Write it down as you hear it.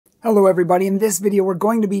Hello everybody, in this video we're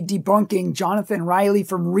going to be debunking Jordan Riley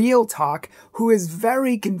from Real Talk, who is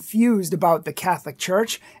very confused about the Catholic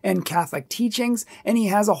Church and Catholic teachings, and he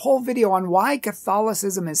has a whole video on why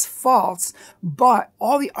Catholicism is false, but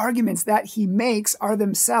all the arguments that he makes are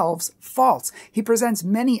themselves false. He presents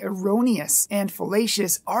many erroneous and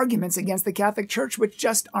fallacious arguments against the Catholic Church which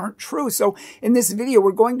just aren't true. So in this video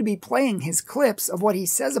we're going to be playing his clips of what he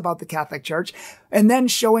says about the Catholic Church, and then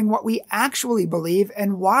showing what we actually believe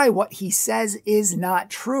and why what he says is not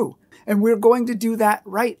true. And we're going to do that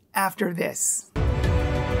right after this.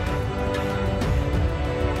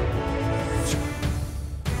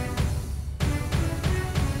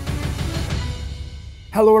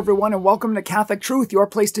 Hello everyone and welcome to Catholic Truth, your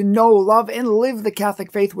place to know, love, and live the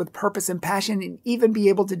Catholic faith with purpose and passion and even be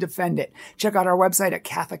able to defend it. Check out our website at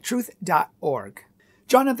catholictruth.org.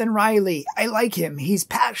 Jordan Riley, I like him. He's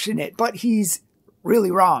passionate, but he's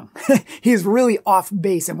really wrong. He's really off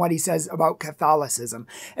base in what he says about Catholicism.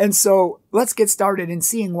 And so let's get started in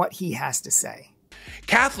seeing what he has to say.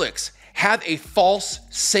 Catholics have a false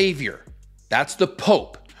savior. That's the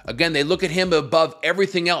Pope. Again, they look at him above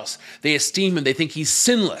everything else. They esteem him. They think he's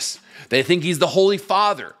sinless. They think he's the Holy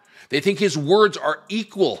Father. They think his words are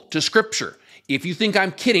equal to Scripture. If you think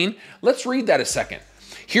I'm kidding, let's read that a second.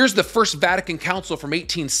 Here's the First Vatican Council from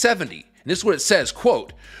 1870. And this is what it says,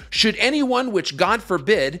 quote, "Should anyone, which God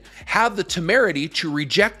forbid, have the temerity to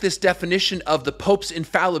reject this definition of the Pope's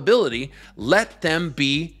infallibility, let them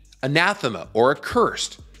be anathema or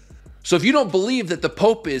accursed." So if you don't believe that the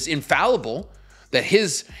Pope is infallible, that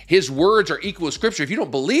his words are equal to Scripture, if you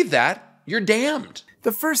don't believe that, you're damned.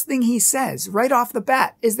 The first thing he says right off the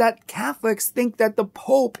bat is that Catholics think that the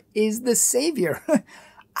Pope is the Savior.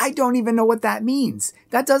 I don't even know what that means.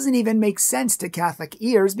 That doesn't even make sense to Catholic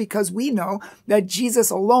ears because we know that Jesus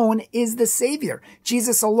alone is the Savior.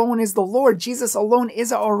 Jesus alone is the Lord. Jesus alone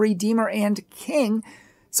is our Redeemer and King.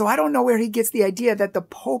 So I don't know where he gets the idea that the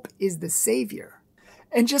Pope is the Savior.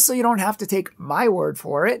 And just so you don't have to take my word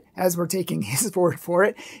for it, as we're taking his word for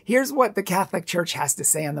it, here's what the Catholic Church has to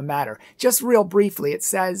say on the matter. Just real briefly, it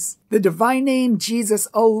says, "The divine name Jesus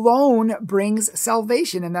alone brings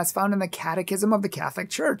salvation," and that's found in the Catechism of the Catholic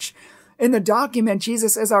Church. In the document,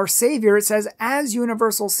 Jesus as our Savior, it says, "As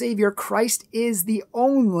universal Savior, Christ is the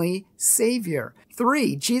only Savior."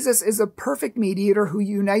 3, Jesus is a perfect mediator who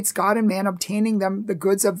unites God and man, obtaining them the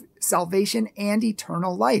goods of salvation and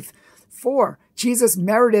eternal life. 4, Jesus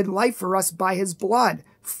merited life for us by his blood.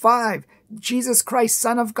 5, Jesus Christ,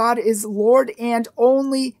 Son of God, is Lord and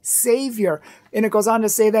only Savior. And it goes on to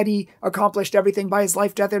say that he accomplished everything by his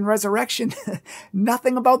life, death, and resurrection.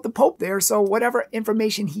 Nothing about the Pope there. So whatever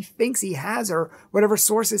information he thinks he has or whatever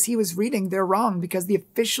sources he was reading, they're wrong because the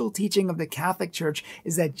official teaching of the Catholic Church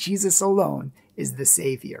is that Jesus alone is the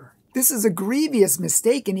Savior. This is a grievous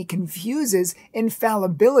mistake, and he confuses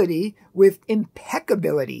infallibility with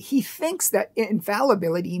impeccability. He thinks that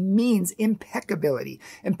infallibility means impeccability.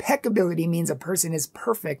 Impeccability means a person is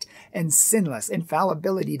perfect and sinless.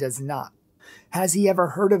 Infallibility does not. Has he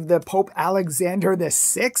ever heard of the Pope Alexander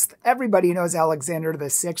VI? Everybody knows Alexander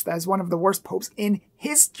VI as one of the worst popes in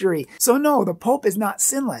history. So no, the Pope is not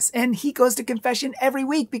sinless, and he goes to confession every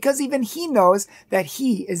week because even he knows that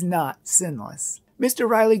he is not sinless. Mr.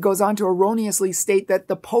 Riley goes on to erroneously state that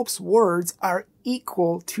the Pope's words are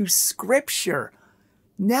equal to Scripture.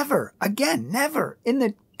 Never, again, never in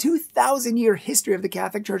the 2,000-year history of the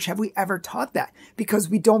Catholic Church have we ever taught that because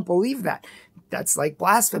we don't believe that. That's like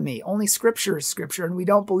blasphemy. Only Scripture is Scripture, and we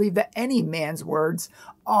don't believe that any man's words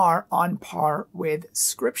are on par with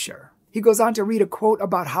Scripture. He goes on to read a quote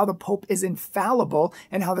about how the Pope is infallible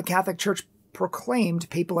and how the Catholic Church proclaimed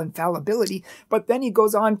papal infallibility, but then he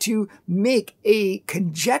goes on to make a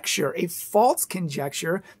conjecture, a false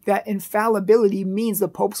conjecture, that infallibility means the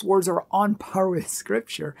Pope's words are on par with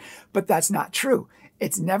Scripture. But that's not true.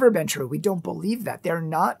 It's never been true. We don't believe that. They're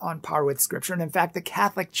not on par with Scripture. And in fact, the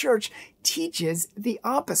Catholic Church teaches the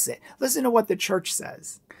opposite. Listen to what the Church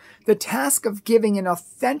says. "The task of giving an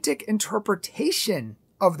authentic interpretation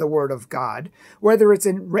of the Word of God, whether it's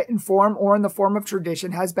in written form or in the form of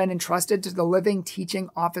tradition, has been entrusted to the living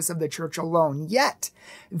teaching office of the Church alone. Yet,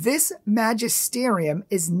 this magisterium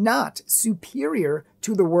is not superior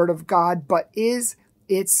to the Word of God, but is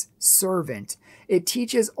its servant. It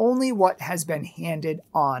teaches only what has been handed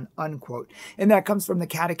on," unquote. And that comes from the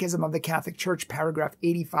Catechism of the Catholic Church, paragraph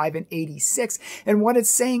 85 and 86. And what it's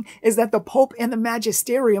saying is that the Pope and the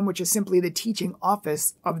Magisterium, which is simply the teaching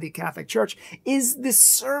office of the Catholic Church, is the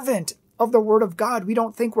servant of the Word of God. We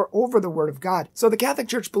don't think we're over the Word of God. So the Catholic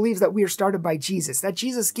Church believes that we are started by Jesus, that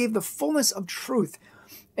Jesus gave the fullness of truth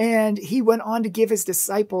And he went on to give his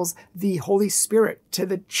disciples the Holy Spirit to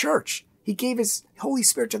the church. He gave his Holy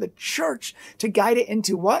Spirit to the church to guide it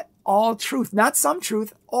into what? All truth. Not some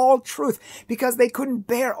truth, all truth. Because they couldn't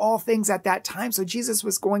bear all things at that time. So Jesus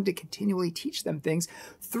was going to continually teach them things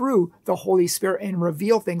through the Holy Spirit and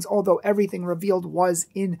reveal things, although everything revealed was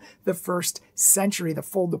in the first century, the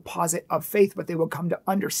full deposit of faith, but they will come to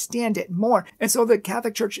understand it more. And so the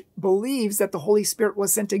Catholic Church believes that the Holy Spirit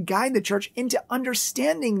was sent to guide the church into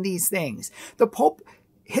understanding these things. The Pope,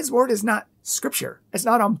 his word is not Scripture. It's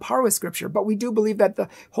not on par with Scripture, but we do believe that the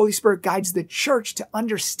Holy Spirit guides the church to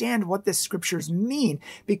understand what the Scriptures mean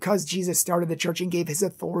because Jesus started the church and gave his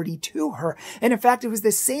authority to her. And in fact, it was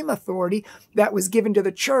the same authority that was given to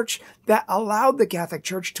the church that allowed the Catholic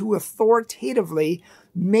Church to authoritatively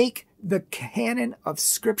make the canon of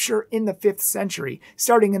Scripture in the 5th century,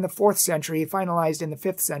 starting in the 4th century, finalized in the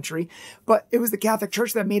 5th century. But it was the Catholic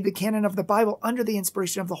Church that made the canon of the Bible under the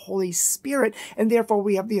inspiration of the Holy Spirit, and therefore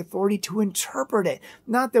we have the authority to interpret it.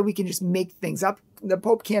 Not that we can just make things up. The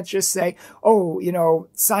Pope can't just say, oh,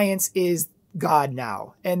 science is God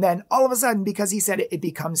now. And then all of a sudden, because he said it, it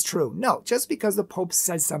becomes true. No, just because the Pope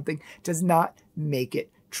says something does not make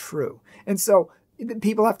it true. And so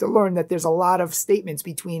people have to learn that there's a lot of statements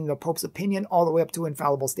between the Pope's opinion all the way up to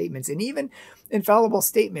infallible statements. And even infallible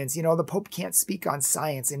statements, the Pope can't speak on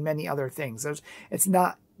science and many other things.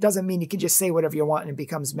 Doesn't mean you can just say whatever you want and it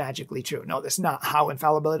becomes magically true. No, that's not how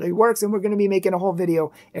infallibility works. And we're going to be making a whole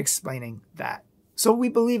video explaining that. So we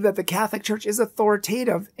believe that the Catholic Church is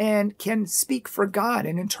authoritative and can speak for God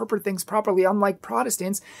and interpret things properly. Unlike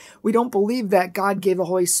Protestants, we don't believe that God gave the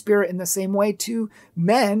Holy Spirit in the same way to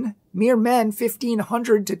men, mere men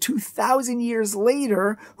 1,500 to 2,000 years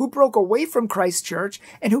later who broke away from Christ's church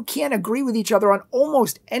and who can't agree with each other on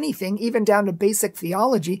almost anything, even down to basic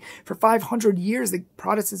theology. For 500 years, the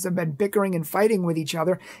Protestants have been bickering and fighting with each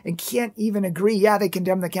other and can't even agree. Yeah, they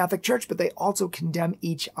condemn the Catholic Church, but they also condemn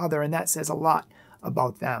each other, and that says a lot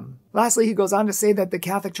about them. Lastly, he goes on to say that the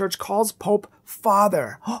Catholic Church calls Pope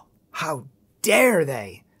Father. How dare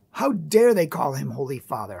they? How dare they call him Holy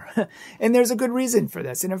Father? And there's a good reason for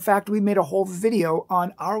this. And in fact, we made a whole video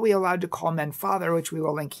on are we allowed to call men Father, which we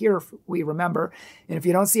will link here if we remember. And if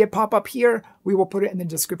you don't see it pop up here, we will put it in the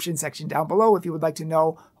description section down below if you would like to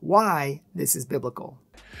know why this is biblical.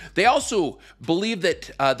 They also believe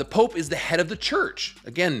that the Pope is the head of the church.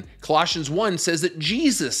 Again, Colossians 1 says that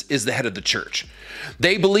Jesus is the head of the church.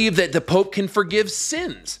 They believe that the Pope can forgive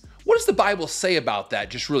sins. What does the Bible say about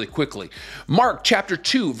that, just really quickly? Mark chapter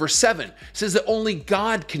 2, verse 7 says that only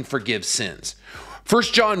God can forgive sins. 1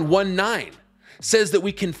 John 1:9 says that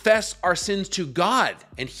we confess our sins to God,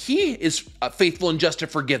 and he is faithful and just to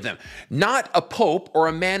forgive them, not a pope or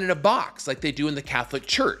a man in a box like they do in the Catholic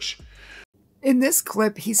Church. In this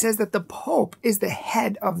clip, he says that the Pope is the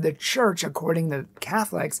head of the church, according to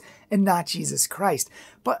Catholics, and not Jesus Christ.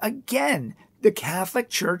 But again, the Catholic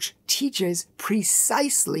Church teaches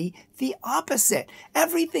precisely the opposite.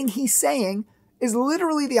 Everything he's saying is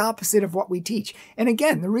literally the opposite of what we teach. And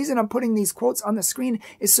again, the reason I'm putting these quotes on the screen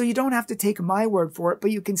is so you don't have to take my word for it,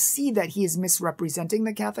 but you can see that he is misrepresenting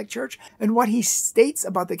the Catholic Church, and what he states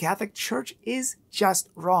about the Catholic Church is just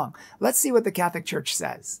wrong. Let's see what the Catholic Church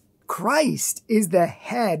says. Christ is the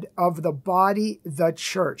head of the body, the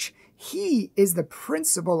church. He is the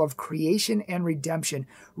principle of creation and redemption,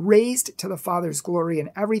 raised to the Father's glory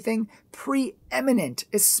in everything, preeminent,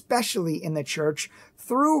 especially in the church,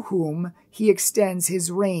 through whom he extends his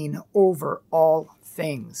reign over all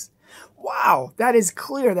things. Wow, that is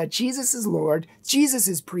clear that Jesus is Lord, Jesus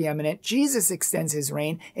is preeminent, Jesus extends his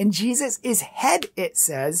reign, and Jesus is head, it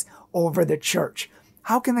says, over the church.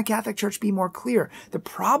 How can the Catholic Church be more clear? The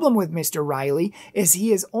problem with Mr. Riley is he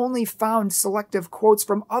has only found selective quotes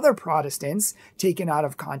from other Protestants taken out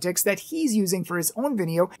of context that he's using for his own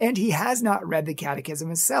video, and he has not read the Catechism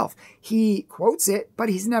himself. He quotes it, but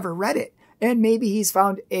he's never read it. And maybe he's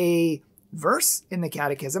found a verse in the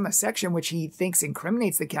Catechism, a section which he thinks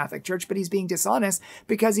incriminates the Catholic Church, but he's being dishonest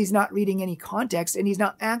because he's not reading any context and he's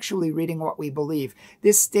not actually reading what we believe.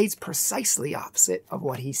 This states precisely opposite of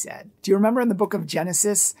what he said. Do you remember in the book of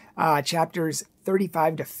Genesis, chapters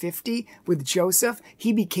 35 to 50, with Joseph?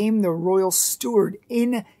 He became the royal steward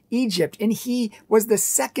in Egypt, and he was the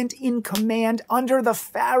second in command under the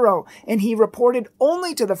Pharaoh, and he reported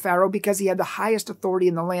only to the Pharaoh because he had the highest authority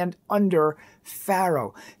in the land under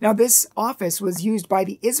Pharaoh. Now, this office was used by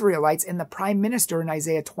the Israelites, and the prime minister in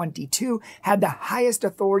Isaiah 22 had the highest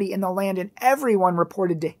authority in the land, and everyone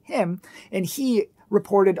reported to him, and he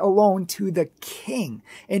reported alone to the king,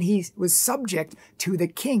 and he was subject to the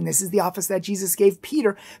king. This is the office that Jesus gave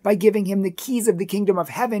Peter by giving him the keys of the kingdom of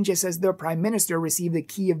heaven, just as the prime minister received the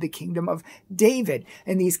key of the kingdom of David.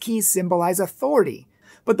 And these keys symbolize authority.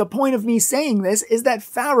 But the point of me saying this is that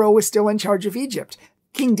Pharaoh was still in charge of Egypt.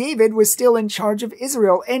 King David was still in charge of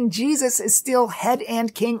Israel, and Jesus is still head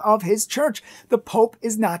and king of his church. The Pope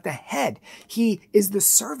is not the head. He is the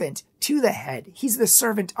servant to the head. He's the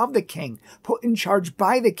servant of the king, put in charge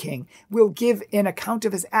by the king, will give an account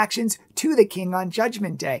of his actions to the king on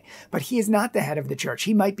Judgment Day. But he is not the head of the church.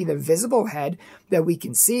 He might be the visible head that we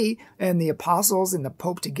can see, and the apostles and the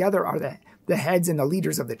Pope together are the heads and the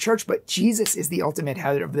leaders of the church, but Jesus is the ultimate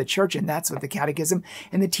head of the church, and that's what the catechism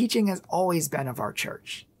and the teaching has always been of our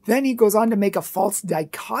church. Then he goes on to make a false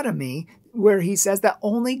dichotomy where he says that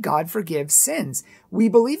only God forgives sins. We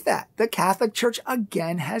believe that. The Catholic Church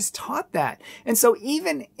again has taught that. And so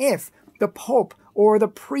even if the Pope or the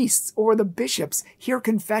priests or the bishops hear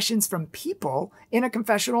confessions from people in a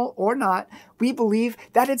confessional or not, we believe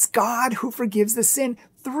that it's God who forgives the sin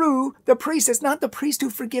through the priest. It's not the priest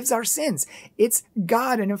who forgives our sins. It's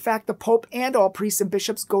God. And in fact, the Pope and all priests and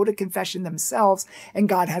bishops go to confession themselves, and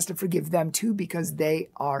God has to forgive them too because they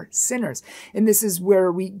are sinners. And this is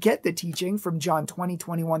where we get the teaching from John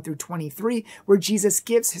 20:21 through 23, where Jesus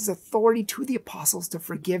gives his authority to the apostles to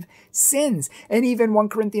forgive sins. And even 1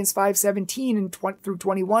 Corinthians 5:17 and through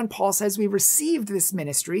 21, Paul says we received this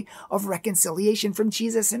ministry of reconciliation from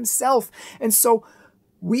Jesus himself. And so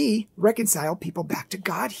we reconcile people back to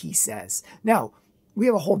God, he says. Now, we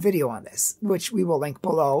have a whole video on this, which we will link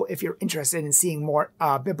below if you're interested in seeing more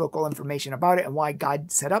biblical information about it and why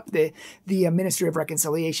God set up the ministry of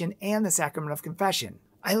reconciliation and the sacrament of confession.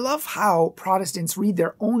 I love how Protestants read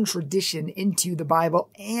their own tradition into the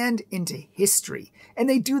Bible and into history. And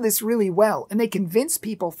they do this really well. And they convince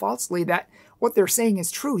people falsely that what they're saying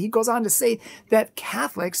is true. He goes on to say that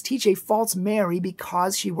Catholics teach a false Mary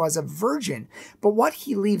because she was a virgin. But what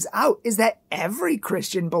he leaves out is that every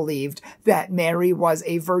Christian believed that Mary was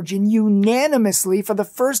a virgin unanimously for the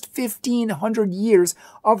first 1,500 years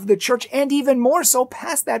of the church, and even more so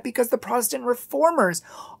past that, because the Protestant reformers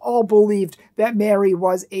all believed that Mary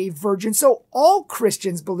was a virgin. So all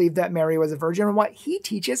Christians believed that Mary was a virgin, and what he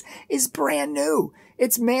teaches is brand new.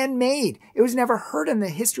 It's man-made. It was never heard in the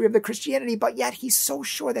history of the Christianity, but yet he's so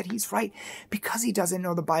sure that he's right because he doesn't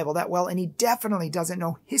know the Bible that well, and he definitely doesn't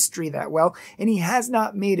know history that well, and he has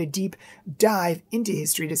not made a deep dive into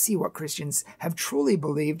history to see what Christians have truly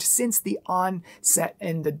believed since the onset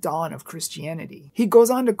and the dawn of Christianity. He goes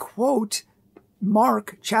on to quote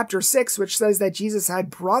Mark chapter 6, which says that Jesus had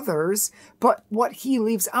brothers, but what he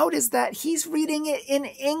leaves out is that he's reading it in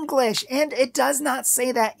English, and it does not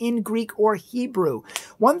say that in Greek or Hebrew.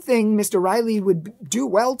 One thing Mr. Riley would do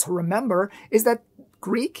well to remember is that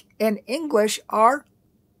Greek and English are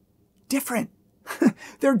different.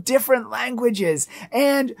 They're different languages.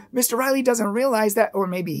 And Mr. Riley doesn't realize that, or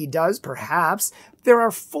maybe he does, perhaps. There are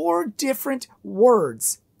 4 different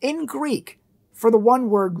words in Greek for the one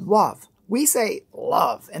word love. We say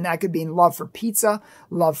love, and that could mean love for pizza,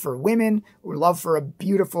 love for women, or love for a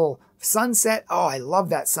beautiful sunset. Oh, I love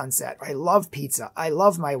that sunset. I love pizza. I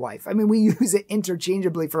love my wife. I mean, we use it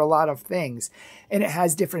interchangeably for a lot of things, and it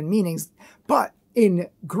has different meanings. But in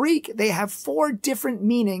Greek, they have 4 different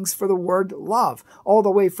meanings for the word love, all the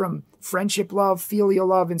way from friendship love, filial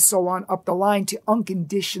love, and so on up the line to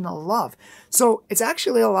unconditional love. So it's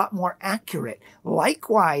actually a lot more accurate.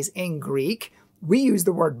 Likewise, in Greek, we use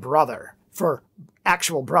the word brother for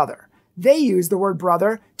actual brother. They use the word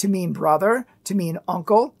brother, to mean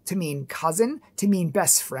uncle, to mean cousin, to mean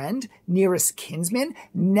best friend, nearest kinsman,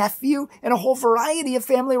 nephew, and a whole variety of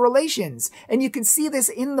family relations. And you can see this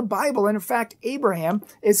in the Bible. And in fact, Abraham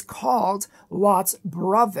is called Lot's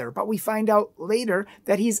brother. But we find out later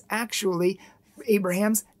that he's actually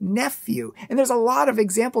Abraham's nephew. And there's a lot of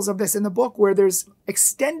examples of this in the book where there's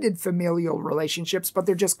extended familial relationships, but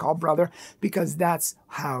they're just called brother because that's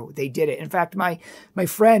how they did it. In fact, my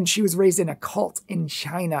friend, she was raised in a cult in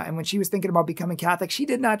China. And when she was thinking about becoming Catholic, she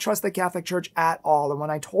did not trust the Catholic Church at all. And when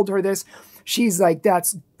I told her this, she's like,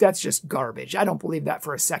 that's just garbage. I don't believe that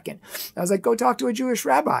for a second. I was like, go talk to a Jewish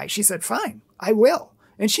rabbi. She said, fine, I will.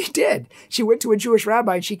 And she did. She went to a Jewish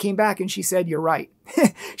rabbi and she came back and she said, you're right.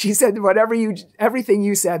 She said, everything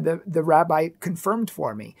you said, the rabbi confirmed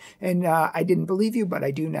for me. And I didn't believe you, but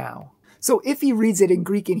I do now. So if he reads it in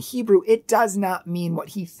Greek and Hebrew, it does not mean what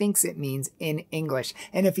he thinks it means in English.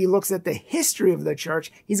 And if he looks at the history of the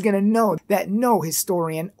church, he's going to know that no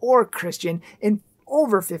historian or Christian in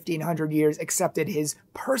over 1,500 years accepted his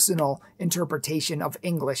personal interpretation of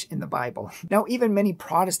English in the Bible. Now, even many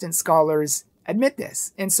Protestant scholars admit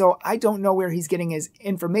this. And so I don't know where he's getting his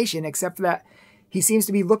information, except that he seems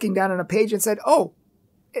to be looking down on a page and said, oh,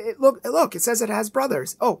 look, it says it has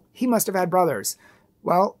brothers. Oh, he must have had brothers.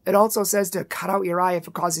 Well, it also says to cut out your eye if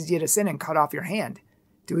it causes you to sin and cut off your hand.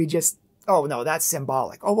 Do we just, oh no, that's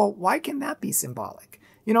symbolic. Oh, well, why can that be symbolic?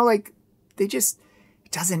 You know, like it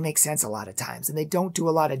doesn't make sense a lot of times, and they don't do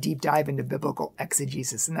a lot of deep dive into biblical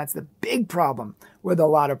exegesis. And that's the big problem with a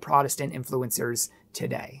lot of Protestant influencers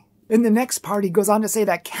today. In the next part, he goes on to say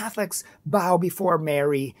that Catholics bow before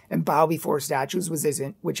Mary and bow before statues,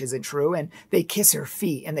 which isn't true, and they kiss her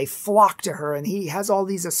feet and they flock to her, and he has all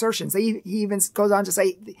these assertions. He even goes on to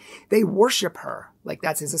say they worship her. Like,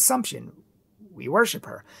 that's his assumption. We worship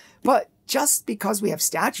her. But just because we have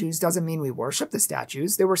statues doesn't mean we worship the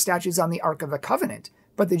statues. There were statues on the Ark of the Covenant,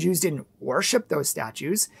 but the Jews didn't worship those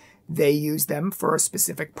statues. They used them for a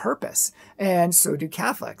specific purpose, and so do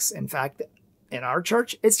Catholics. In fact, in our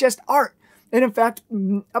church, it's just art. And in fact,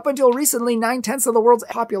 up until recently, 9/10 of the world's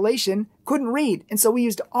population couldn't read. And so we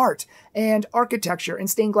used art and architecture and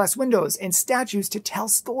stained glass windows and statues to tell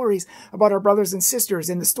stories about our brothers and sisters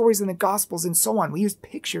and the stories in the Gospels and so on. We used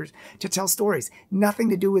pictures to tell stories. Nothing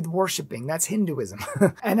to do with worshiping. That's Hinduism.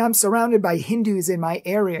 And I'm surrounded by Hindus in my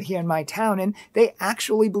area here in my town, and they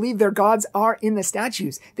actually believe their gods are in the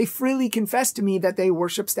statues. They freely confess to me that they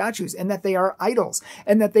worship statues and that they are idols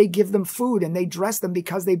and that they give them food and they dress them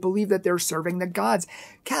because they believe that they're serving the gods.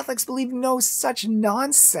 Catholics believe no such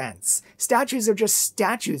nonsense. Statues are just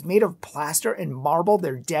statues made of plaster and marble.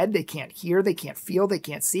 They're dead. They can't hear. They can't feel. They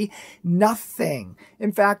can't see. Nothing.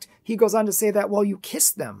 In fact, he goes on to say that, well, you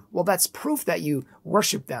kiss them. Well, that's proof that you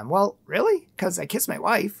worship them. Well, really? Because I kiss my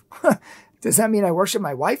wife. Does that mean I worship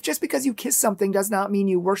my wife? Just because you kiss something does not mean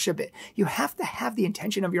you worship it. You have to have the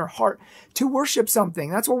intention of your heart to worship something.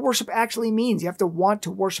 That's what worship actually means. You have to want to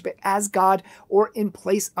worship it as God or in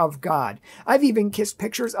place of God. I've even kissed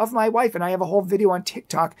pictures of my wife, and I have a whole video on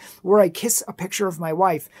TikTok where I kiss a picture of my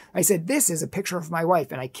wife. I said, this is a picture of my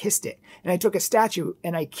wife, and I kissed it. And I took a statue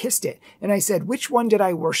and I kissed it. And I said, which one did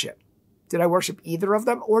I worship? Did I worship either of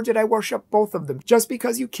them, or did I worship both of them? Just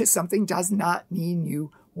because you kiss something does not mean you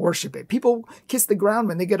worship it. People kiss the ground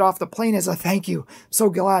when they get off the plane as a thank you. So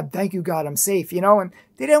glad. Thank you, God. I'm safe, and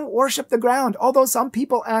they didn't worship the ground. Although some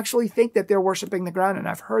people actually think that they're worshiping the ground. And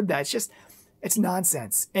I've heard that. It's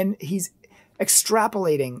nonsense. And he's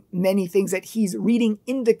extrapolating many things that he's reading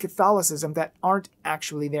into Catholicism that aren't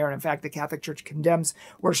actually there. And in fact, the Catholic Church condemns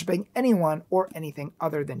worshiping anyone or anything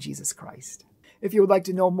other than Jesus Christ. If you would like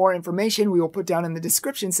to know more information, we will put down in the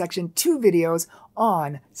description section 2 videos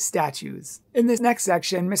on statues. In this next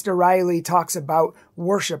section, Mr. Riley talks about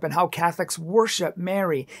worship and how Catholics worship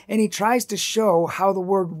Mary, and he tries to show how the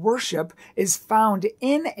word worship is found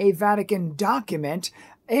in a Vatican document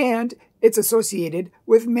and it's associated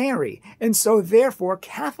with Mary. And so therefore,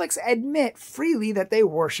 Catholics admit freely that they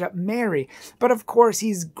worship Mary. But of course,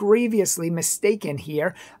 he's grievously mistaken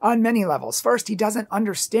here on many levels. First, he doesn't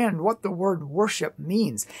understand what the word worship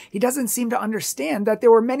means. He doesn't seem to understand that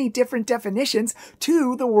there were many different definitions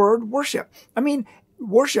to the word worship. I mean,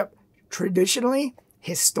 worship traditionally,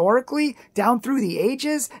 historically, down through the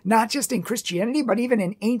ages, not just in Christianity, but even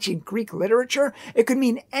in ancient Greek literature, it could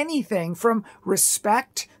mean anything from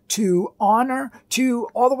respect to honor, to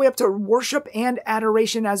all the way up to worship and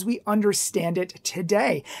adoration as we understand it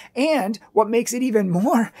today. And what makes it even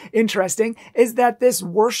more interesting is that this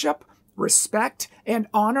worship, respect, and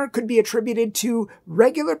honor could be attributed to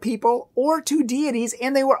regular people or to deities,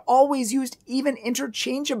 and they were always used even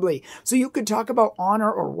interchangeably. So you could talk about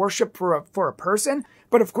honor or worship for a person,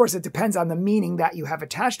 but of course it depends on the meaning that you have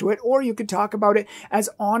attached to it, or you could talk about it as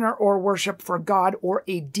honor or worship for God or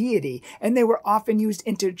a deity, and they were often used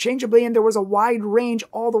interchangeably, and there was a wide range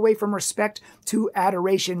all the way from respect to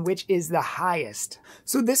adoration, which is the highest.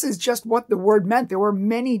 So this is just what the word meant. There were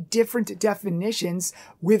many different definitions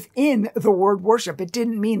within the word worship. It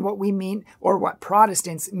didn't mean what we mean or what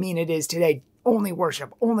Protestants mean it is today. Only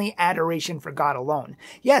worship, only adoration for God alone.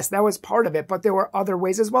 Yes, that was part of it, but there were other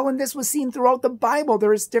ways as well, and this was seen throughout the Bible.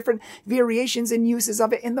 There is different variations and uses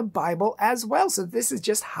of it in the Bible as well, so this is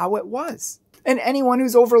just how it was. And anyone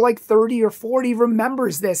who's over like 30 or 40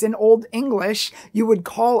 remembers this. In Old English, you would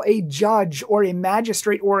call a judge or a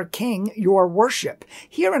magistrate or a king your worship.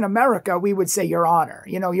 Here in America, we would say your honor,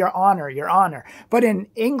 your honor, your honor. But in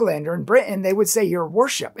England or in Britain, they would say your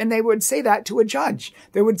worship. And they would say that to a judge.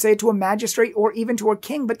 They would say it to a magistrate or even to a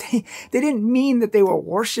king, but they didn't mean that they were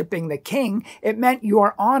worshiping the king. It meant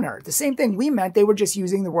your honor. The same thing we meant. They were just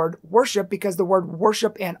using the word worship because the word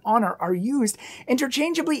worship and honor are used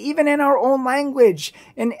interchangeably even in our own language.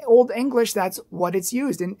 In Old English, that's what it's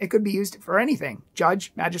used. And it could be used for anything.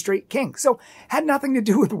 Judge, magistrate, king. So had nothing to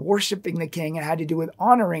do with worshiping the king. It had to do with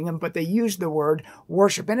honoring him, but they used the word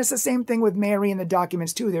worship. And it's the same thing with Mary in the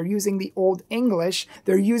documents too. They're using the Old English.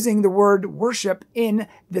 They're using the word worship in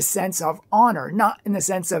the sense of honor, not in the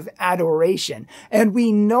sense of adoration. And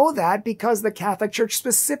we know that because the Catholic Church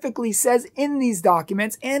specifically says in these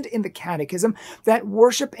documents and in the Catechism that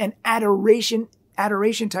worship and adoration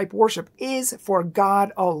type worship is for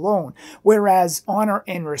God alone, whereas honor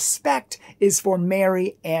and respect is for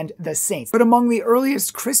Mary and the saints. But among the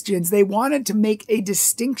earliest Christians, they wanted to make a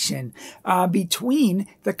distinction between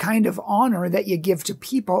the kind of honor that you give to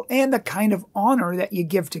people and the kind of honor that you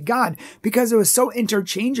give to God, because it was so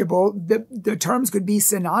interchangeable, the terms could be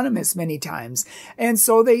synonymous many times. And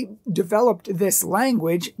so they developed this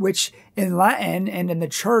language, which in Latin and in the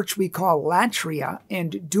church we call latria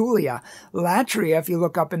and dulia. Latria, if you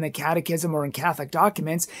look up in the Catechism or in Catholic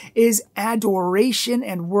documents, is adoration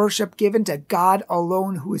and worship given to God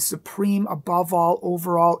alone, who is supreme, above all,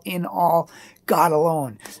 over all, in all, God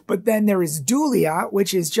alone. But then there is dulia,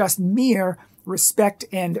 which is just mere respect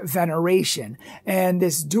and veneration. And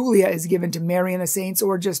this dulia is given to Mary and the saints,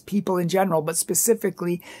 or just people in general, but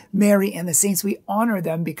specifically Mary and the saints. We honor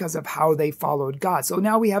them because of how they followed God. So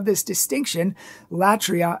now we have this distinction,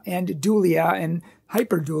 latria and dulia, and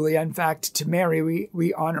hyperdulia. In fact, to Mary,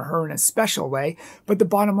 we honor her in a special way. But the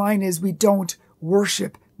bottom line is we don't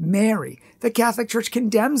worship Mary. The Catholic Church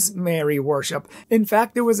condemns Mary worship. In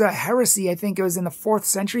fact, there was a heresy, I think it was in the 4th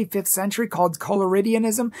century, 5th century, called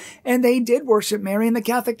Collyridianism, and they did worship Mary, and the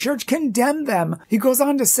Catholic Church condemned them. He goes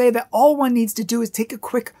on to say that all one needs to do is take a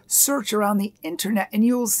quick search around the internet, and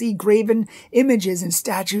you will see graven images and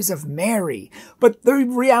statues of Mary. But the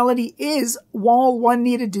reality is, all one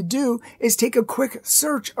needed to do is take a quick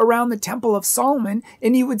search around the Temple of Solomon,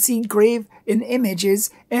 and you would see graven images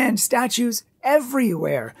and statues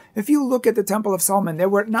everywhere. If you look at the Temple of Solomon, there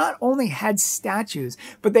were not only had statues,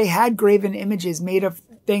 but they had graven images made of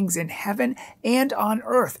things in heaven and on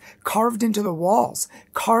earth, carved into the walls,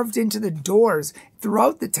 carved into the doors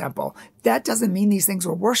throughout the temple. That doesn't mean these things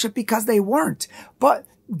were worship, because they weren't. But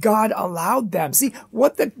God allowed them. See,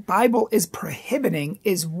 what the Bible is prohibiting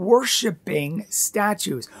is worshiping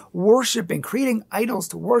statues, creating idols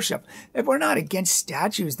to worship. If we're not against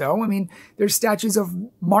statues, though. I mean, there's statues of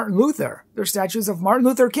Martin Luther. There's statues of Martin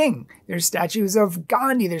Luther King. There's statues of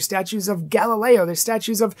Gandhi. There's statues of Galileo. There's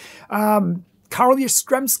statues of Karl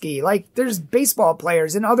Yastrzemski. Like, there's baseball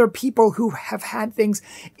players and other people who have had things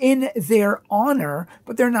in their honor,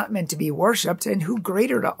 but they're not meant to be worshipped. And who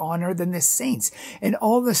greater to honor than the saints? And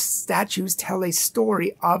all the statues tell a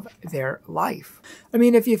story of their life. I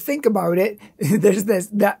mean, if you think about it, there's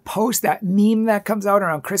that post, that meme that comes out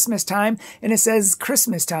around Christmas time, and it says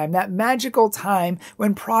Christmas time, that magical time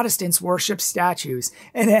when Protestants worship statues.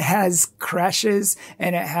 And it has creches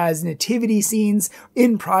and it has nativity scenes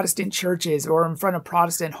in Protestant churches or in front of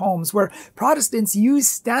Protestant homes, where Protestants use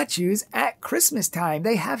statues at Christmas time.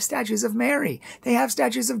 They have statues of Mary. They have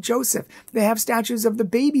statues of Joseph. They have statues of the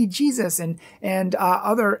baby Jesus and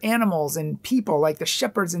other animals and people like the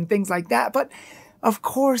shepherds and things like that. But of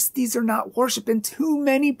course, these are not worship, and too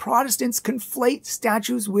many Protestants conflate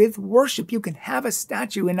statues with worship. You can have a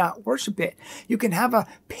statue and not worship it. You can have a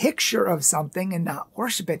picture of something and not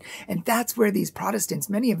worship it. And that's where these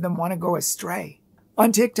Protestants, many of them, want to go astray.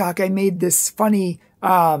 On TikTok, I made this funny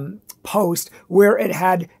post where it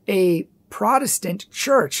had a Protestant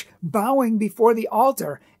church bowing before the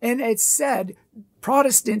altar, and it said,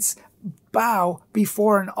 Protestants bow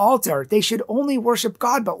before an altar. They should only worship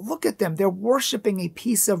God, but look at them. They're worshiping a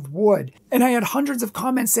piece of wood. And I had hundreds of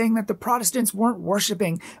comments saying that the Protestants weren't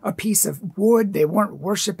worshiping a piece of wood. They weren't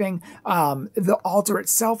worshiping the altar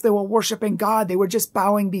itself. They were worshiping God. They were just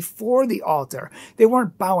bowing before the altar. They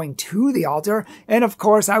weren't bowing to the altar. And of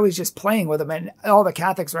course, I was just playing with them, and all the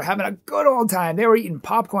Catholics were having a good old time. They were eating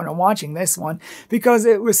popcorn and watching this one, because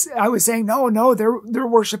I was saying, no, they're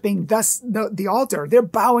worshiping the altar. They're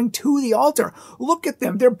bowing to the altar. Look at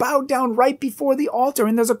them. They're bowed down right before the altar,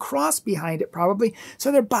 and there's a cross behind it probably.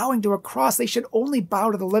 So they're bowing to a cross. They should only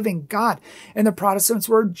bow to the living God. And the Protestants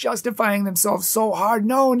were justifying themselves so hard.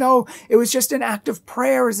 No, it was just an act of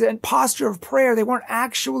prayer, it was a posture of prayer. They weren't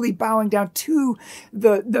actually bowing down to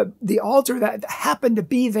the altar that happened to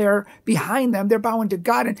be there behind them. They're bowing to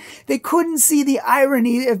God, and they couldn't see the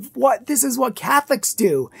irony of this is what Catholics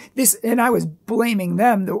do. And I was blaming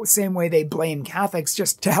them the same way they blame Catholics,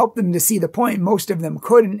 just to help them to see the point. most of them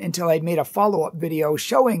couldn't until I made a follow-up video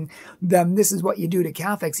showing them this is what you do to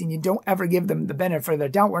Catholics, and you don't ever give them the benefit of the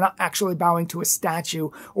doubt. We're not actually bowing to a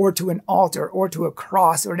statue or to an altar or to a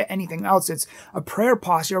cross or to anything else. It's a prayer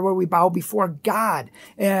posture where we bow before God,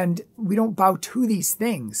 and we don't bow to these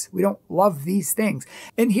things. We don't love these things.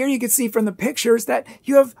 And here you can see from the pictures that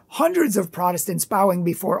you have hundreds of Protestants bowing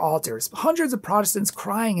before altars, hundreds of Protestants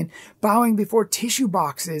crying and bowing before tissue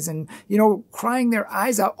boxes and, crying their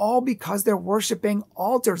eyes out, all because they're worshiping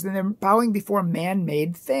altars and they're bowing before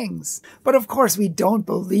man-made things. But of course, we don't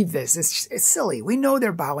believe this. It's silly. We know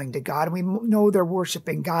they're bowing to God and we know they're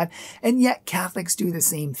worshiping God, and yet Catholics do the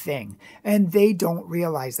same thing. And they don't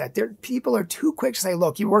realize that. People are too quick to say,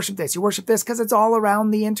 look, you worship this because it's all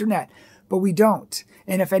around the internet. But we don't.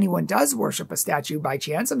 And if anyone does worship a statue by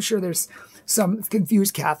chance, I'm sure there's some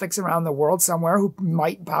confused Catholics around the world somewhere who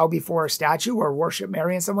might bow before a statue or worship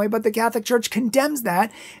Mary in some way, but the Catholic Church condemns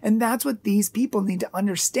that. And that's what these people need to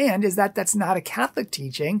understand, is that that's not a Catholic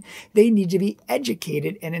teaching. They need to be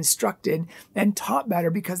educated and instructed and taught better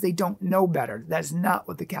because they don't know better. That's not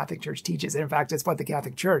what the Catholic Church teaches. And in fact, it's what the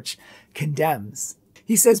Catholic Church condemns.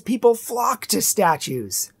 He says people flock to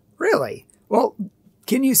statues. Really? Well,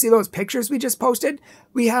 can you see those pictures we just posted?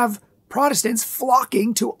 We have Protestants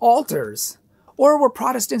flocking to altars. Or were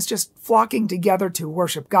Protestants just flocking together to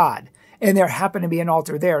worship God? And there happened to be an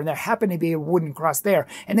altar there, and there happened to be a wooden cross there.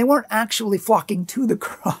 And they weren't actually flocking to the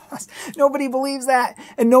cross. Nobody believes that.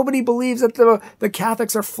 And nobody believes that the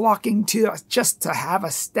Catholics are flocking to just to have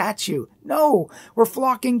a statue. No, we're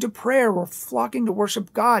flocking to prayer. We're flocking to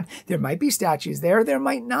worship God. There might be statues there. There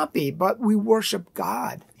might not be, but we worship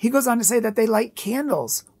God. He goes on to say that they light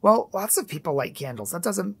candles. Well, lots of people light candles.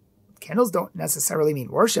 Candles don't necessarily mean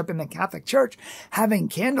worship in the Catholic Church. Having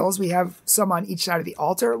candles, we have some on each side of the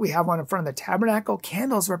altar. We have one in front of the tabernacle.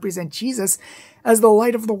 Candles represent Jesus as the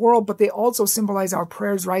light of the world, but they also symbolize our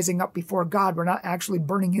prayers rising up before God. We're not actually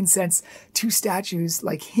burning incense to statues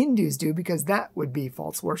like Hindus do, because that would be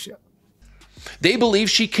false worship. They believe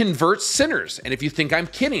she converts sinners. And if you think I'm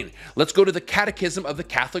kidding, let's go to the Catechism of the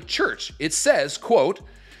Catholic Church. It says, quote,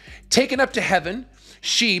 "Taken up to heaven,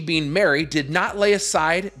 she, being Mary, did not lay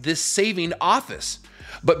aside this saving office,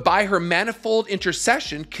 but by her manifold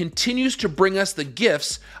intercession continues to bring us the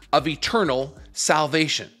gifts of eternal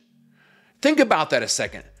salvation." Think about that a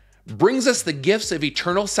second. Brings us the gifts of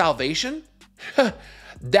eternal salvation?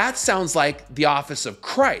 That sounds like the office of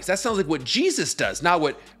Christ. That sounds like what Jesus does, not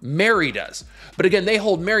what Mary does. But again, they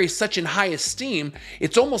hold Mary such in high esteem,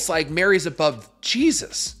 it's almost like Mary's above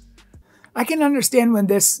Jesus. I can understand when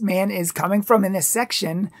this man is coming from in this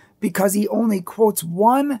section, because he only quotes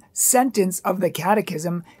one sentence of the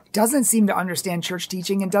catechism, doesn't seem to understand church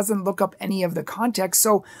teaching, and doesn't look up any of the context.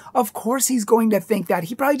 So of course he's going to think that.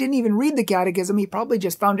 He probably didn't even read the catechism. He probably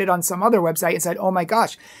just found it on some other website and said, oh my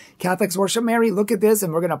gosh, Catholics worship Mary, look at this,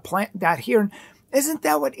 and we're going to plant that here. Isn't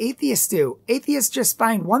that what atheists do? Atheists just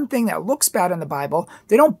find one thing that looks bad in the Bible.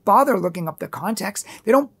 They don't bother looking up the context.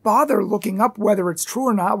 They don't bother looking up whether it's true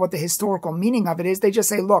or not, what the historical meaning of it is. They just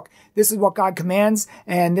say, look, this is what God commands,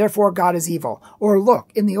 and therefore God is evil. Or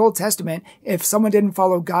look, in the Old Testament, if someone didn't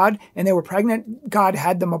follow God and they were pregnant, God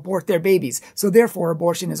had them abort their babies. So therefore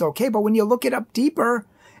abortion is okay. But when you look it up deeper,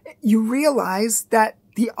 you realize that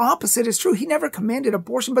the opposite is true. He never commanded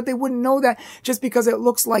abortion, but they wouldn't know that just because it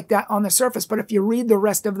looks like that on the surface. But if you read the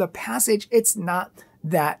rest of the passage, it's not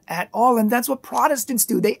that at all. And that's what Protestants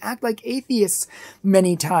do. They act like atheists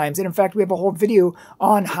many times. And in fact, we have a whole video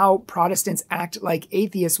on how Protestants act like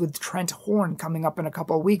atheists with Trent Horn coming up in a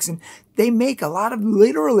couple of weeks. And they make a lot of,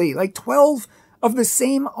 literally like 12 of the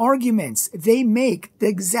same arguments. They make the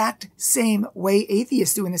exact same way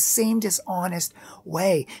atheists do, in the same dishonest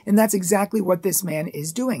way. And that's exactly what this man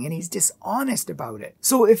is doing. And he's dishonest about it.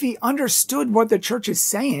 So if he understood what the church is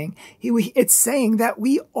saying, it's saying that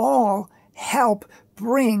we all help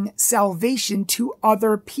bring salvation to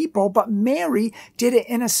other people. But Mary did it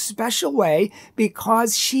in a special way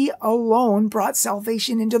because she alone brought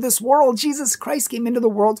salvation into this world. Jesus Christ came into the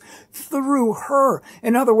world through her.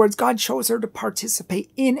 In other words, God chose her to participate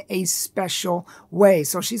in a special way.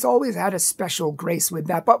 So she's always had a special grace with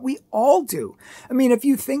that, but we all do. I mean, if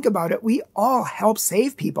you think about it, we all help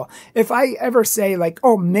save people. If I ever say like,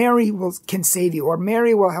 oh, Mary can save you, or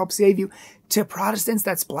Mary will help save you, to Protestants,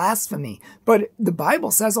 that's blasphemy. But the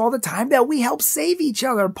Bible says all the time that we help save each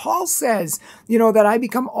other. Paul says, that I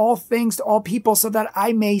become all things to all people so that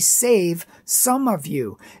I may save some of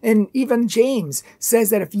you. And even James says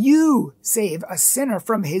that if you save a sinner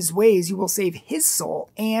from his ways, you will save his soul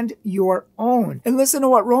and your own. And listen to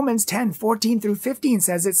what Romans 10:14 through 15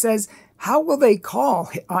 says. It says, how will they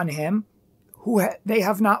call on him who they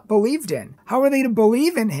have not believed in? How are they to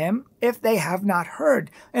believe in him if they have not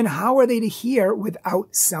heard? And how are they to hear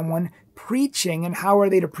without someone preaching? And how are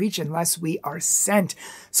they to preach unless we are sent?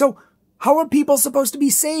 So how are people supposed to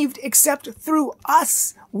be saved except through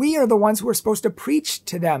us? We are the ones who are supposed to preach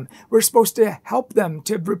to them. We're supposed to help them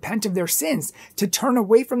to repent of their sins, to turn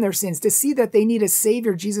away from their sins, to see that they need a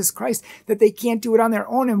Savior, Jesus Christ, that they can't do it on their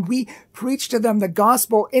own. And we preach to them the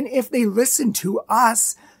gospel. And if they listen to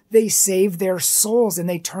us, they save their souls and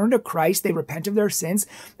they turn to Christ. They repent of their sins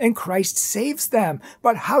and Christ saves them.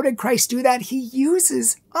 But how did Christ do that? He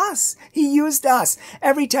uses us. He used us.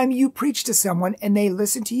 Every time you preach to someone and they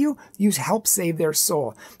listen to you, you help save their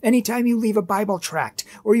soul. Anytime you leave a Bible tract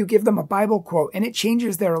or you give them a Bible quote and it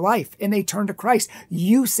changes their life and they turn to Christ,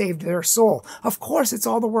 you saved their soul. Of course, it's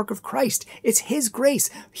all the work of Christ. It's his grace.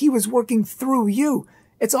 He was working through you.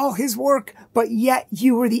 It's all his work, but yet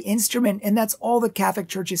you were the instrument. And that's all the Catholic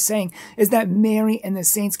Church is saying, is that Mary and the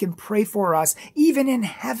saints can pray for us, even in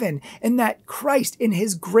heaven, and that Christ, in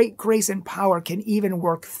his great grace and power, can even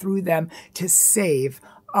work through them to save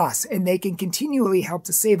us. And they can continually help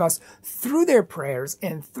to save us through their prayers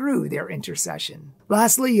and through their intercession.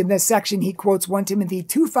 Lastly, in this section, he quotes 1 Timothy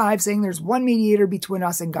 2:5, saying there's one mediator between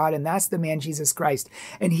us and God, and that's the man Jesus Christ.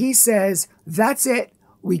 And he says, that's it.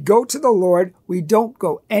 We go to the Lord. We don't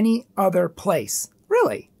go any other place.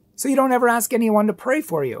 Really? So you don't ever ask anyone to pray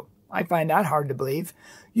for you? I find that hard to believe.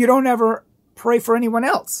 You don't ever pray for anyone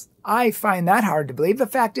else? I find that hard to believe. The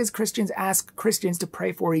fact is, Christians ask Christians to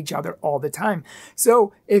pray for each other all the time.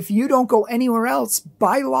 So if you don't go anywhere else,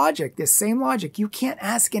 by logic, this same logic, you can't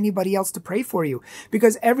ask anybody else to pray for you,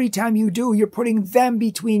 because every time you do, you're putting them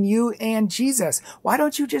between you and Jesus. Why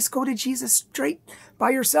don't you just go to Jesus straight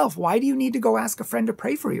by yourself? Why do you need to go ask a friend to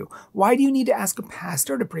pray for you? Why do you need to ask a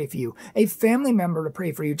pastor to pray for you, a family member to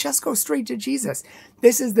pray for you? Just go straight to Jesus.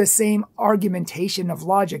 This is the same argumentation of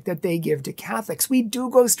logic that they give to Catholics. We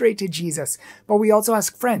do go straight to Jesus, but we also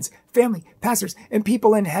ask friends, family, pastors, and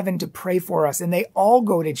people in heaven to pray for us. And they all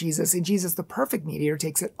go to Jesus, and Jesus, the perfect mediator,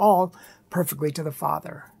 takes it all perfectly to the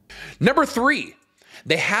Father. Number 3,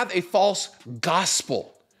 they have a false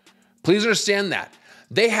gospel. Please understand that.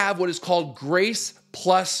 They have what is called grace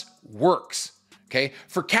plus works. Okay?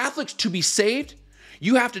 For Catholics to be saved,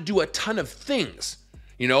 you have to do a ton of things.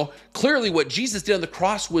 You know, clearly what Jesus did on the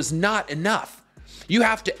cross was not enough. You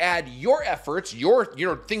have to add your efforts, your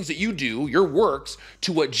things that you do, your works,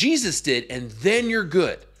 to what Jesus did, and then you're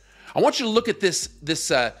good. I want you to look at this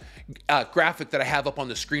graphic that I have up on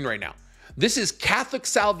the screen right now. This is Catholic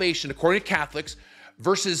salvation, according to Catholics,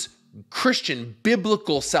 versus Christian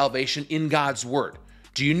biblical salvation in God's word.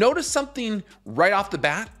 Do you notice something right off the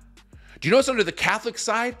bat? Do you notice under the Catholic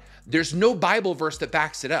side, there's no Bible verse that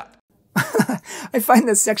backs it up? I find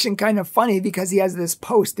this section kind of funny because he has this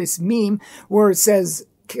post, this meme, where it says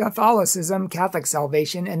Catholicism, Catholic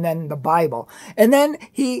salvation, and then the Bible. And then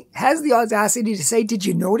he has the audacity to say, did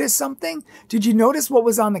you notice something? Did you notice what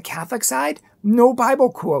was on the Catholic side? No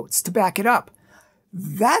Bible quotes to back it up.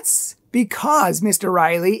 That's because, Mr.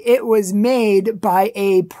 Riley, it was made by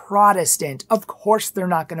a Protestant. Of course they're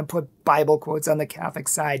not going to put Bible quotes on the Catholic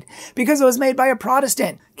side because it was made by a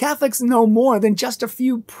Protestant. Catholics know more than just a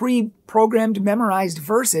few pre-programmed, memorized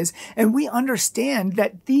verses, and we understand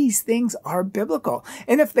that these things are biblical.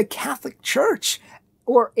 And if the Catholic Church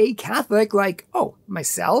or a Catholic like,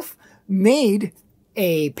 myself, made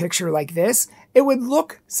a picture like this, it would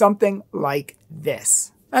look something like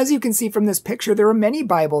this. As you can see from this picture, there are many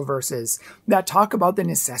Bible verses that talk about the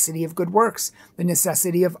necessity of good works, the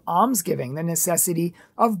necessity of almsgiving, the necessity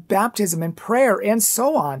of baptism and prayer, and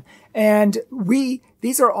so on. And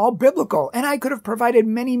these are all biblical. And I could have provided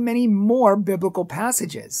many, many more biblical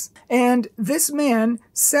passages. And this man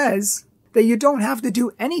says that you don't have to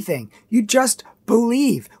do anything. You just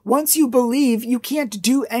believe. Once you believe, you can't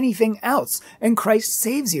do anything else. And Christ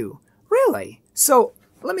saves you. Really? So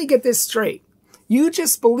let me get this straight. You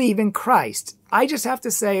just believe in Christ. I just have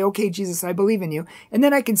to say, okay, Jesus, I believe in you. And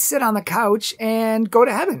then I can sit on the couch and go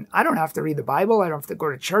to heaven. I don't have to read the Bible. I don't have to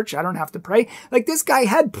go to church. I don't have to pray. Like this guy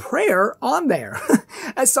had prayer on there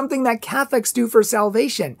as something that Catholics do for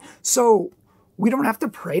salvation. So we don't have to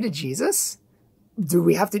pray to Jesus?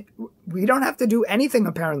 We don't have to do anything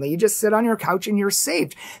apparently. You just sit on your couch and you're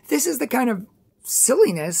saved. This is the kind of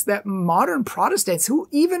silliness that modern Protestants, who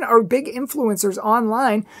even are big influencers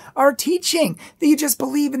online, are teaching. That you just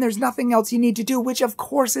believe and there's nothing else you need to do, which of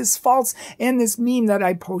course is false. And this meme that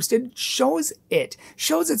I posted shows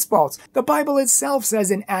it's false. The Bible itself says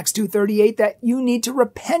in Acts 2:38 that you need to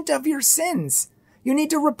repent of your sins. You need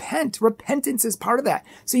to repent. Repentance is part of that.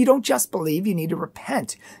 So you don't just believe, you need to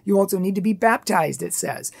repent. You also need to be baptized, it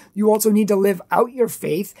says. You also need to live out your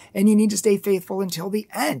faith, and you need to stay faithful until the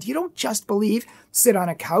end. You don't just believe, sit on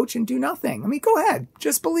a couch and do nothing. I mean, go ahead,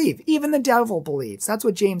 just believe. Even the devil believes. That's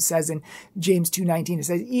what James says in James 2:19. It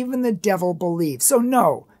says, even the devil believes. So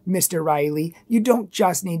no, Mr. Riley, you don't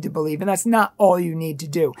just need to believe, and that's not all you need to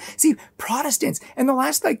do. See, Protestants in the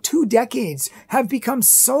last 2 decades have become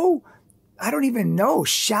so, I don't even know,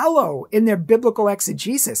 shallow in their biblical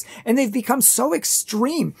exegesis. And they've become so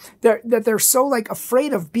extreme that they're so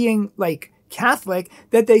afraid of being Catholic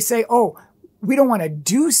that they say, oh, we don't want to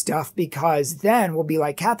do stuff because then we'll be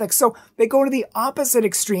like Catholics. So they go to the opposite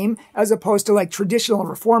extreme as opposed to traditional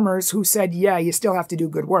reformers who said, yeah, you still have to do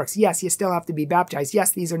good works. Yes, you still have to be baptized.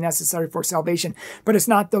 Yes, these are necessary for salvation, but it's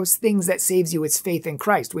not those things that saves you. It's faith in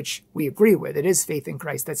Christ, which we agree with. It is faith in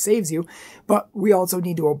Christ that saves you, but we also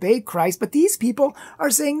need to obey Christ. But these people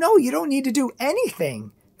are saying, no, you don't need to do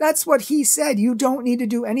anything. That's what he said. You don't need to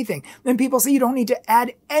do anything. Then people say you don't need to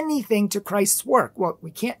add anything to Christ's work. Well, we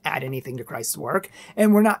can't add anything to Christ's work,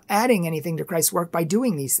 and we're not adding anything to Christ's work by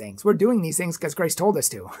doing these things. We're doing these things because Christ told us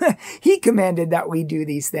to. He commanded that we do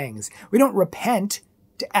these things. We don't repent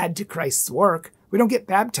to add to Christ's work. We don't get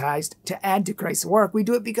baptized to add to Christ's work. We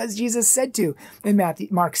do it because Jesus said to in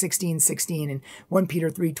Mark 16:16 and 1 Peter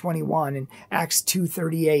 3:21 and Acts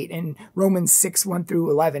 2:38 and Romans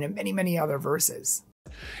 6:1-11 and many, many other verses.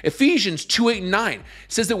 Ephesians 2:8-9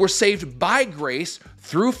 says that we're saved by grace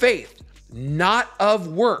through faith, not of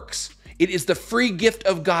works. It is the free gift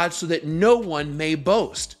of God so that no one may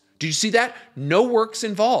boast. Do you see that? No works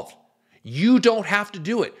involved. You don't have to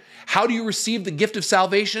do it. How do you receive the gift of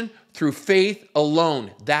salvation? Through faith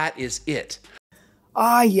alone. That is it.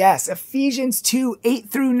 Ah, yes, Ephesians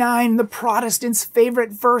 2:8-9, the Protestants'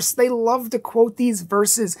 favorite verse. They love to quote these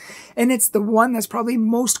verses, and it's the one that's probably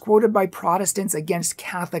most quoted by Protestants against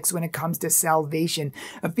Catholics when it comes to salvation.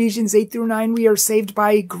 Ephesians 8-9, we are saved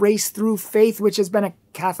by grace through faith, which has been a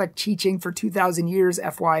Catholic teaching for 2,000 years,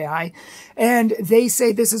 FYI. And they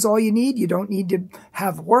say this is all you need. You don't need to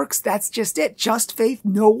have works. That's just it. Just faith,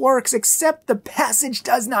 no works, except the passage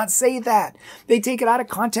does not say that. They take it out of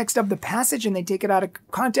context of the passage, and they take it out of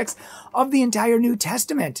context of the entire New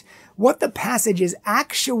Testament. What the passage is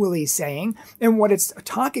actually saying and what it's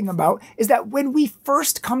talking about is that when we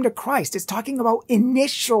first come to Christ, it's talking about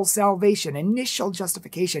initial salvation, initial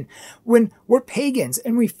justification. When we're pagans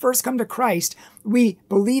and we first come to Christ, we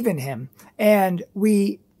believe in him and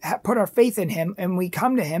we put our faith in him and we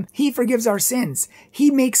come to him. He forgives our sins. He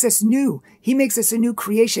makes us new. He makes us a new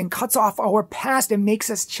creation, cuts off our past and makes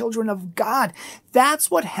us children of God. That's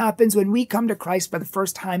what happens when we come to Christ for the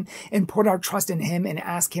first time and put our trust in him and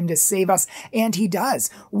ask him to save us. And he does.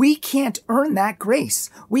 We can't earn that grace.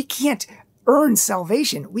 We can't earn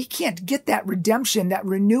salvation. We can't get that redemption, that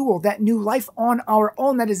renewal, that new life on our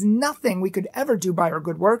own. That is nothing we could ever do by our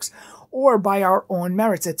good works or by our own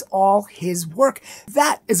merits. It's all his work.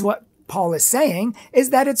 That is what Paul is saying, is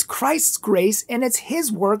that it's Christ's grace and it's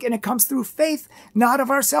his work and it comes through faith, not of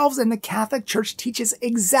ourselves. And the Catholic Church teaches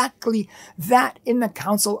exactly that in the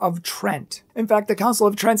Council of Trent. In fact, the Council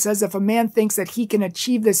of Trent says if a man thinks that he can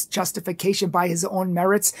achieve this justification by his own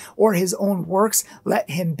merits or his own works, let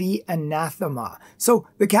him be anathema. So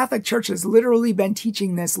the Catholic Church has literally been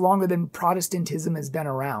teaching this longer than Protestantism has been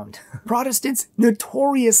around. Protestants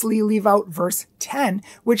notoriously leave out verse 10,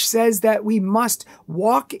 which says that we must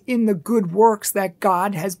walk in the good works that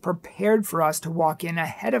God has prepared for us to walk in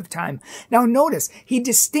ahead of time. Now notice, he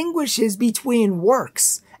distinguishes between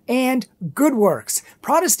works and good works.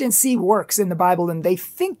 Protestants see works in the Bible and they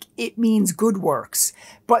think it means good works.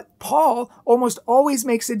 But Paul almost always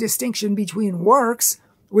makes a distinction between works,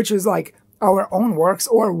 which is like our own works,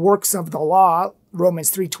 or works of the law, Romans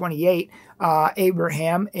 3:28,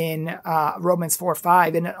 Abraham in Romans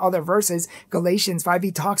 4:5, and in other verses, Galatians 5,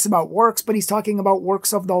 he talks about works, but he's talking about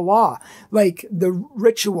works of the law, like the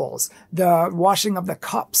rituals, the washing of the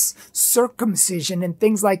cups, circumcision, and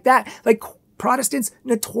things like that. Like Protestants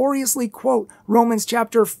notoriously quote Romans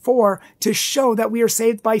chapter 4 to show that we are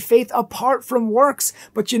saved by faith apart from works.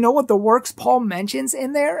 But you know what the works Paul mentions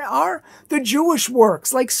in there are? The Jewish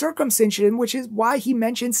works, like circumcision, which is why he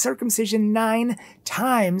mentions circumcision 9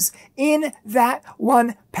 times in that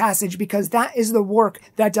one passage, because that is the work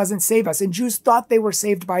that doesn't save us. And Jews thought they were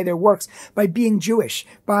saved by their works, by being Jewish,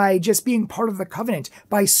 by just being part of the covenant,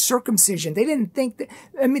 by circumcision. They didn't think that,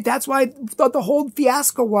 that's why the whole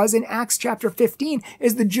fiasco was in Acts chapter 15,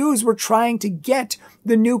 is the Jews were trying to get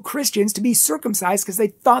the new Christians to be circumcised because they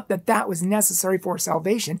thought that that was necessary for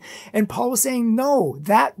salvation. And Paul was saying, no,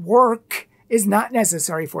 that work is not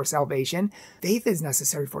necessary for salvation. Faith is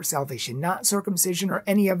necessary for salvation, not circumcision or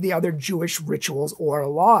any of the other Jewish rituals or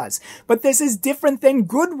laws. But this is different than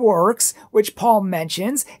good works, which Paul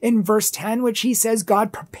mentions in verse 10, which he says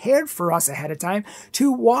God prepared for us ahead of time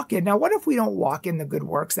to walk in. Now, what if we don't walk in the good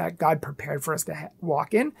works that God prepared for us to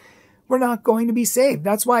walk in? We're not going to be saved.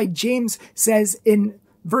 That's why James says in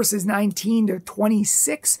verses 19 to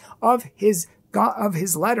 26 of his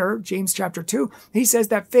letter, James chapter 2, he says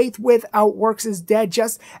that faith without works is dead,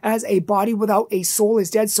 just as a body without a soul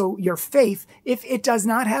is dead. So your faith, if it does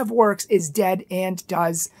not have works, is dead and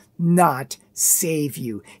does not save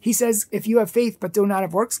you. He says, if you have faith but do not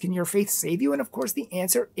have works, can your faith save you? And of course, the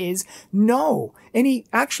answer is no. And he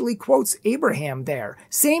actually quotes Abraham there.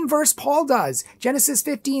 Same verse Paul does, Genesis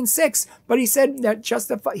 15:6. But he said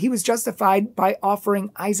that he was justified by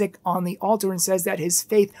offering Isaac on the altar, and says that his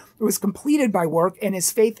faith was completed by work, and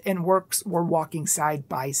his faith and works were walking side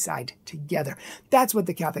by side together. That's what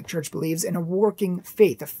the Catholic Church believes in, a working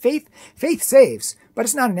faith. Faith saves, but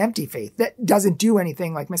it's not an empty faith that doesn't do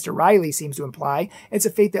anything like Mr. Riley seems to imply. It's a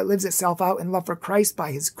faith that lives itself out in love for Christ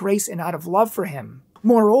by his grace and out of love for him.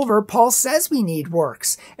 Moreover, Paul says we need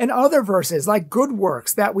works, and other verses like good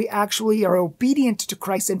works, that we actually are obedient to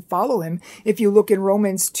Christ and follow him. If you look in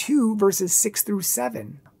Romans 2 verses 6 through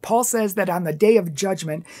 7. Paul says that on the day of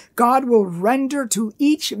judgment, God will render to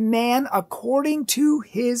each man according to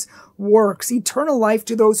his works, eternal life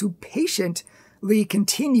to those who patiently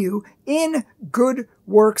continue in good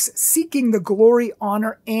works, seeking the glory,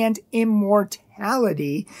 honor, and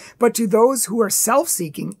immortality. But to those who are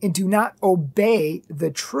self-seeking and do not obey the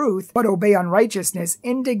truth, but obey unrighteousness,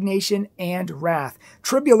 indignation, and wrath,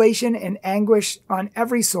 tribulation and anguish on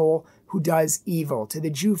every soul who does evil, to the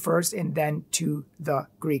Jew first and then to the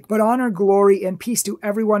Greek. But honor, glory, and peace to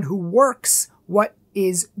everyone who works what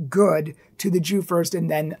is good, to the Jew first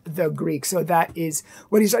and then the Greek. So that is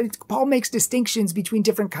what Paul makes distinctions between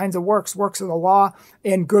different kinds of works of the law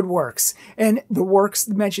and good works. And the works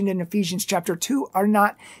mentioned in Ephesians chapter 2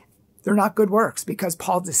 they're not good works, because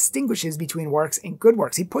Paul distinguishes between works and good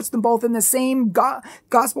works. He puts them both in the same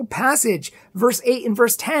gospel passage, verse 8 and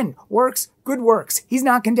verse 10. Works, good works. He's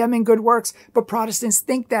not condemning good works, but Protestants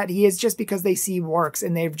think that he is, just because they see works,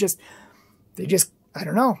 and they just, I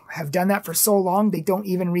don't know, have done that for so long, they don't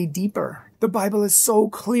even read deeper. The Bible is so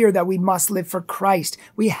clear that we must live for Christ.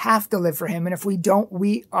 We have to live for him. And if we don't,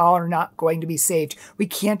 we are not going to be saved. We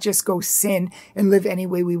can't just go sin and live any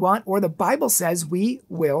way we want, or the Bible says we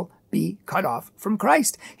will be cut off from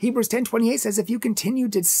Christ. Hebrews 10:28 says, if you continue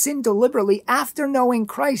to sin deliberately after knowing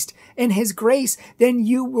Christ and his grace, then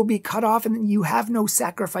you will be cut off, and you have no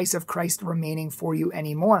sacrifice of Christ remaining for you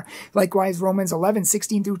anymore. Likewise, Romans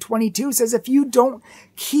 11:16 through 22 says, if you don't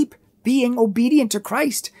keep being obedient to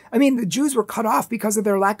Christ, the Jews were cut off because of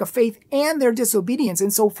their lack of faith and their disobedience.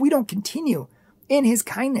 And so if we don't continue in his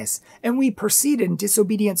kindness, and we proceed in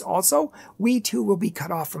disobedience also, we too will be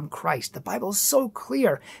cut off from Christ. The Bible is so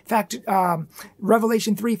clear. In fact,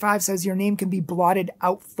 Revelation 3:5 says your name can be blotted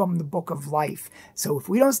out from the book of life. So if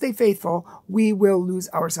we don't stay faithful, we will lose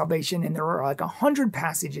our salvation. And there are like 100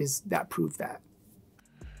 passages that prove that.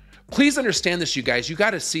 Please understand this, you guys. You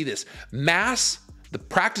got to see this. Mass, the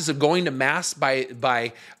practice of going to Mass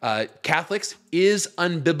by Catholics is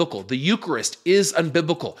unbiblical. The Eucharist is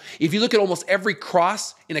unbiblical. If you look at almost every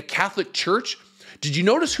cross in a Catholic church, did you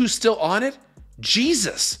notice who's still on it?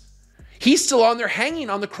 Jesus. He's still on there hanging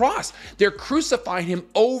on the cross. They're crucifying him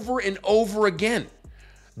over and over again.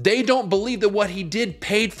 They don't believe that what he did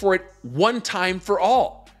paid for it one time for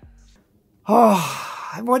all.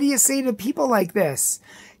 Oh, what do you say to people like this?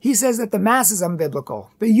 He says that the Mass is unbiblical.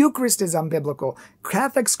 The Eucharist is unbiblical.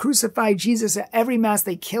 Catholics crucify Jesus at every Mass.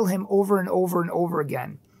 They kill him over and over and over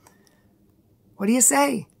again. What do you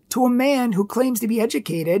say to a man who claims to be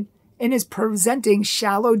educated and is presenting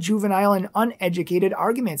shallow, juvenile, and uneducated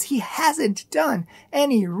arguments? He hasn't done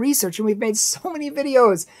any research. And we've made so many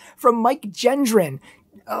videos from Mike Gendron,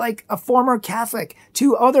 like a former Catholic,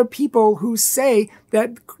 to other people who say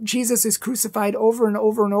that Jesus is crucified over and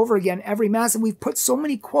over and over again every Mass. And we've put so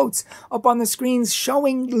many quotes up on the screens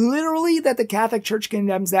showing literally that the Catholic Church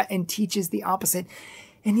condemns that and teaches the opposite.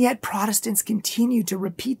 And yet Protestants continue to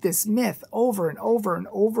repeat this myth over and over and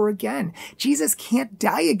over again. Jesus can't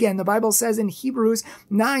die again. The Bible says in Hebrews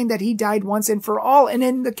 9 that he died once and for all. And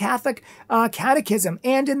in the Catholic Catechism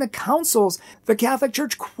and in the councils, the Catholic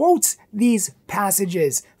Church quotes these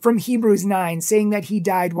passages from Hebrews 9 saying that he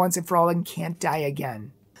died once and for all and can't die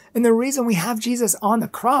again. And the reason we have Jesus on the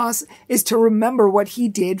cross is to remember what he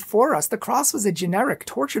did for us. The cross was a generic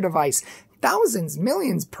torture device. Thousands,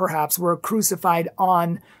 millions perhaps, were crucified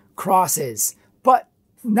on crosses. But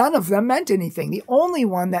none of them meant anything. The only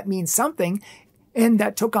one that means something and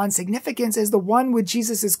that took on significance is the one with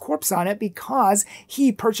Jesus's corpse on it, because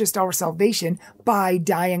he purchased our salvation by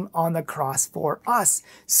dying on the cross for us.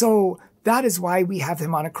 So that is why we have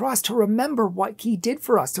him on a cross, to remember what he did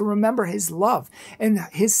for us, to remember his love and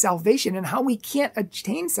his salvation, and how we can't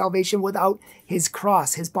attain salvation without his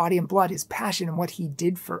cross, his body and blood, his passion, and what he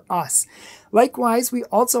did for us. Likewise, we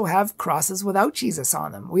also have crosses without Jesus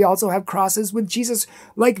on them. We also have crosses with Jesus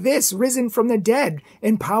like this, risen from the dead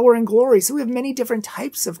in power and glory. So we have many different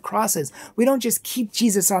types of crosses. We don't just keep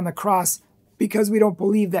Jesus on the cross because we don't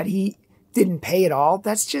believe that he didn't pay it all.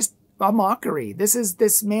 That's just a mockery. This is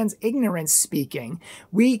this man's ignorance speaking.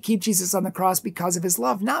 We keep Jesus on the cross because of his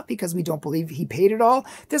love, not because we don't believe he paid it all.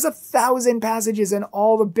 There's 1,000 passages in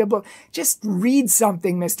all the Bible. Just read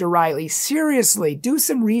something, Mr. Riley. Seriously, do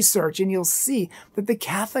some research and you'll see that the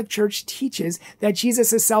Catholic Church teaches that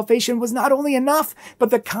Jesus' salvation was not only enough, but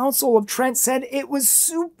the Council of Trent said it was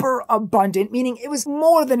super abundant, meaning it was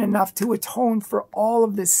more than enough to atone for all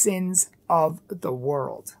of the sins of the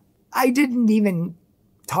world. I didn't even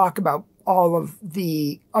talk about all of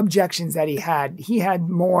the objections that he had. He had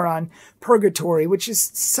more on purgatory, which is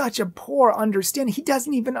such a poor understanding. He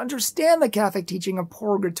doesn't even understand the Catholic teaching of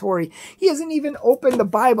purgatory. He hasn't even opened the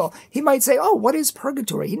Bible. He might say, oh, what is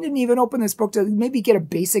purgatory? He didn't even open this book to maybe get a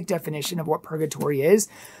basic definition of what purgatory is.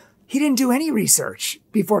 He didn't do any research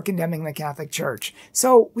before condemning the Catholic Church.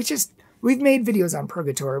 So we've made videos on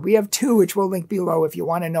purgatory. We have 2, which we'll link below if you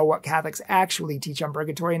want to know what Catholics actually teach on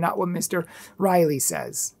purgatory and not what Mr. Riley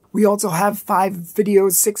says. We also have 6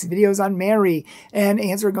 videos on Mary and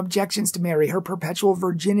answering objections to Mary, her perpetual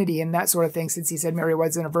virginity and that sort of thing. Since he said Mary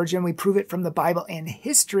wasn't a virgin, we prove it from the Bible and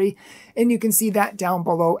history, and you can see that down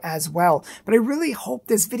below as well. But I really hope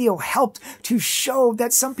this video helped to show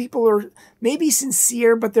that some people are maybe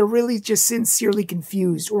sincere, but they're really just sincerely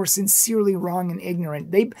confused or sincerely wrong and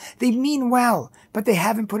ignorant. They mean well, but they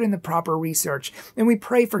haven't put in the proper research. And we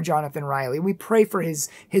pray for Jonathan Riley. We pray for his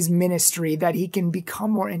ministry, that he can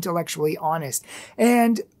become more intellectually honest.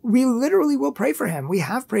 And we literally will pray for him. We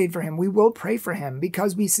have prayed for him. We will pray for him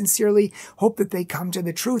because we sincerely hope that they come to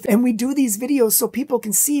the truth. And we do these videos so people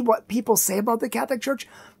can see what people say about the Catholic Church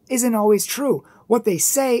isn't always true. What they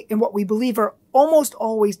say and what we believe are almost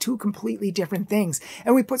always 2 completely different things.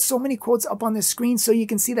 And we put so many quotes up on the screen so you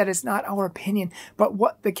can see that it's not our opinion, but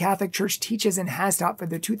what the Catholic Church teaches and has taught for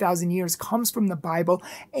the 2,000 years comes from the Bible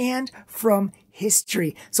and from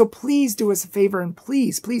history. So please do us a favor, and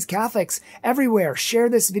please Catholics everywhere, share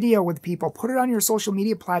this video with people, put it on your social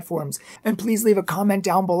media platforms, and please leave a comment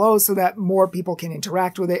down below so that more people can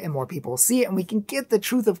interact with it and more people see it, and we can get the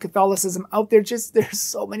truth of Catholicism out there. There's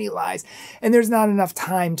so many lies, and there's not enough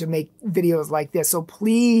time to make videos like this. So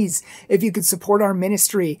please, if you could support our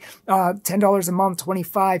ministry, $10 a month,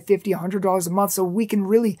 $25, $50, $100 a month, so we can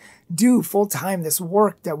really do full-time this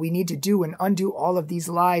work that we need to do and undo all of these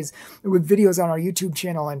lies with videos on our YouTube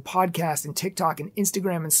channel and podcast and TikTok and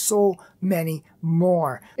Instagram and so many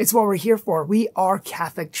more. It's what we're here for. We are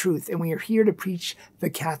Catholic Truth, and we are here to preach the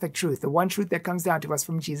Catholic truth, the one truth that comes down to us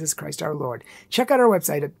from Jesus Christ our Lord. Check out our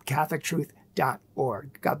website at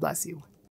catholictruth.org. God bless you.